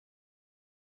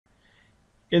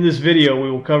In this video,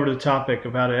 we will cover the topic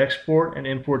of how to export and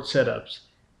import setups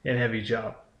in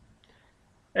HeavyJob.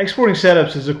 Exporting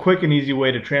setups is a quick and easy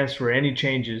way to transfer any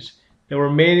changes that were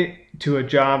made to a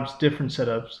job's different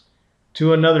setups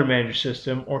to another manager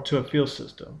system or to a field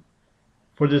system.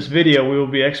 For this video, we will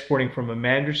be exporting from a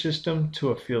manager system to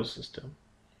a field system.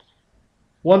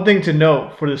 One thing to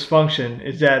note for this function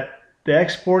is that the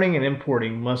exporting and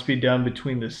importing must be done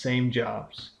between the same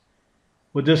jobs.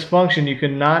 With this function, you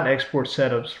cannot export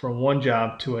setups from one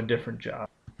job to a different job.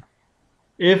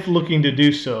 If looking to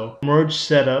do so, merge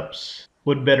setups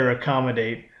would better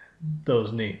accommodate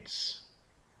those needs.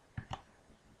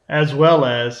 As well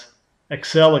as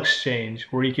Excel Exchange,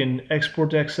 where you can export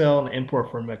to Excel and import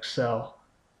from Excel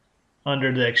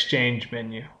under the Exchange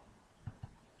menu.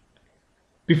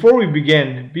 Before we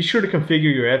begin, be sure to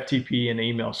configure your FTP and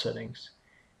email settings.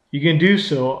 You can do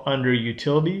so under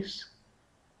Utilities,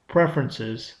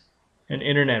 Preferences, and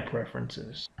Internet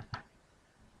Preferences.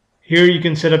 Here you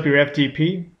can set up your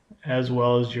FTP as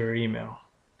well as your email.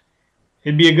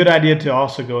 It'd be a good idea to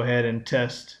also go ahead and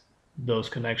test those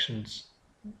connections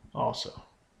also.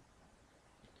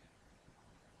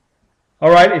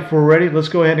 Alright, if we're ready, let's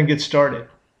go ahead and get started.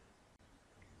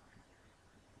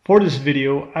 For this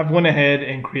video, I've went ahead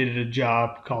and created a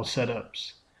job called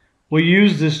Setups. We'll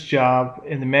use this job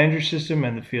in the manager system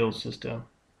and the field system.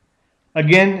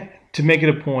 Again, to make it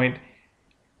a point,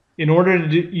 in order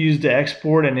to use the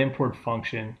export and import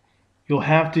function, you'll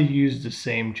have to use the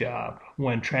same job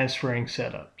when transferring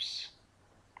setups.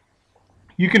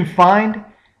 You can find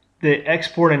the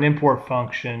export and import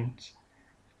functions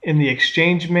in the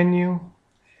Exchange menu,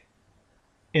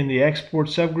 in the export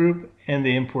subgroup, and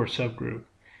the import subgroup.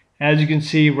 As you can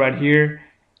see right here,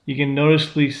 you can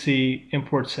noticeably see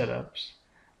import setups.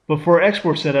 But for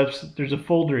export setups, there's a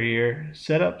folder here,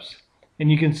 setups, and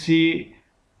you can see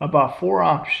about 4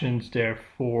 options there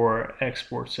for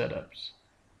export setups.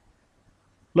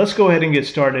 Let's go ahead and get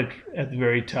started at the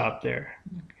very top there,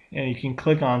 and you can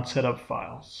click on Setup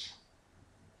Files.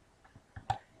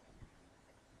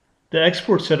 The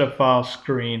Export Setup Files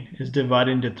screen is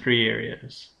divided into 3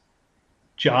 areas: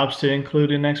 jobs to include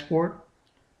in export,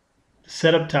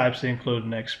 setup types to include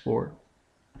in export,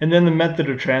 and then the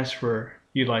method of transfer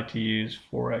you'd like to use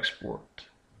for export.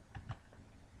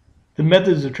 The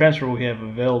methods of transfer we have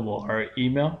available are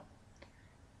email,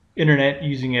 internet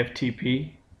using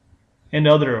FTP, and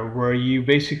other, where you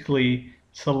basically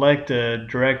select a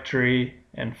directory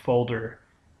and folder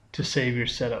to save your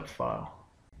setup file.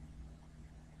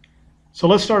 So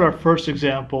let's start our first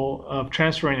example of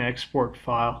transferring an export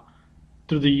file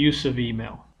through the use of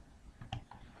email.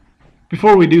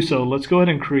 Before we do so, let's go ahead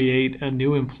and create a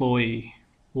new employee.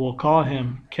 We'll call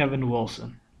him Kevin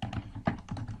Wilson.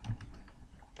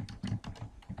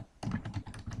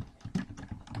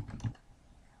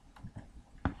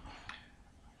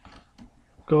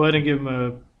 Go ahead and give him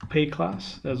a pay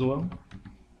class as well.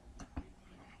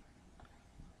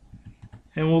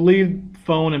 And we'll leave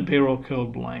phone and payroll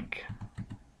code blank.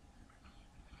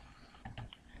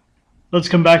 Let's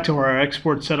come back to our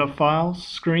export setup files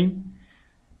screen.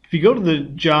 If you go to the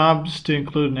jobs to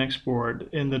include and export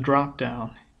in the drop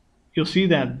down, you'll see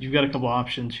that you've got a couple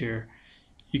options here.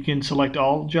 You can select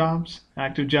all jobs,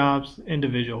 active jobs,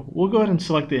 individual. We'll go ahead and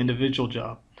select the individual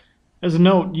job. As a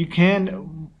note, you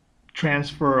can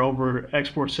transfer over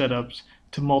export setups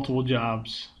to multiple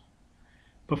jobs,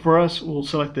 but for us, we'll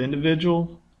select the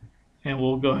individual and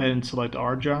we'll go ahead and select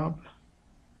our job.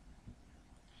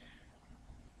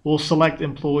 We'll select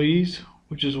employees,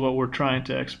 which is what we're trying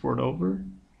to export over,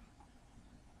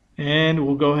 and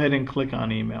we'll go ahead and click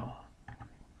on email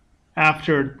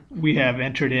after we have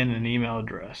entered in an email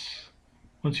address.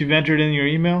 Once you've entered in your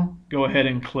email, go ahead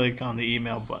and click on the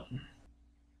email button.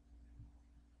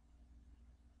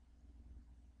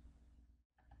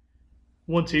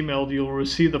 Once emailed, you'll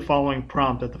receive the following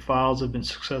prompt that the files have been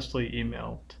successfully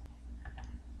emailed.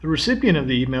 The recipient of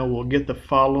the email will get the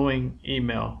following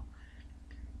email.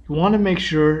 You want to make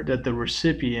sure that the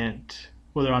recipient,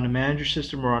 whether on the manager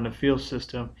system or on the field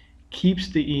system, keeps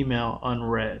the email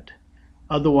unread.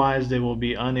 Otherwise, they will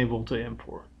be unable to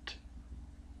import.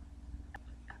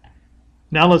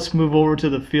 Now let's move over to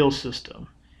the field system.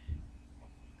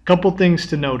 A couple things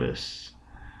to notice: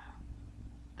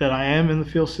 that I am in the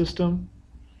field system,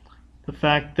 the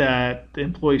fact that the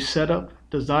employee setup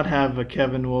does not have a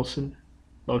Kevin Wilson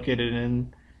located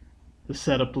in the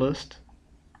setup list,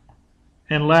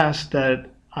 and last, that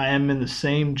I am in the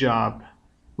same job,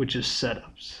 which is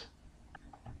setups.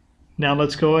 Now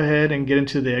let's go ahead and get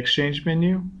into the Exchange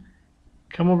menu.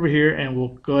 Come over here and we'll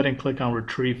go ahead and click on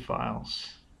Retrieve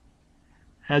Files.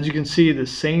 As you can see, the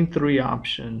same 3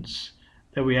 options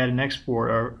that we had in export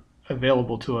are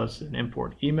available to us in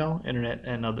import: email, internet,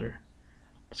 and other.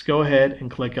 Let's go ahead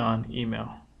and click on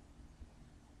email.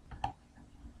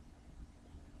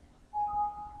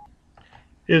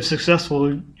 If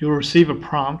successful, you'll receive a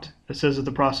prompt that says that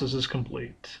the process is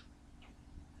complete.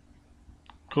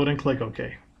 Go ahead and click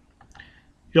OK.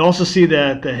 You'll also see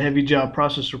that the HeavyJob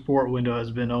process report window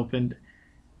has been opened.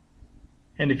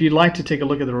 And if you'd like to take a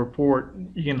look at the report,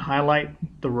 you can highlight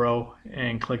the row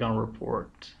and click on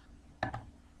Report.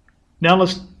 Now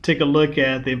let's take a look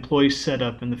at the employee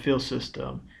setup in the field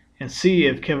system and see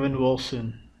if Kevin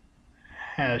Wilson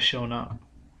has shown up.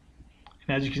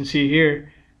 And as you can see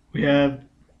here, we have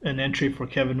an entry for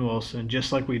Kevin Wilson,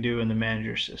 just like we do in the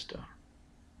manager system.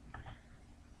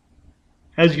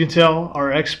 As you can tell,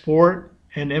 our export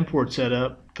and import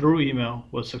setup through email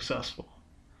was successful.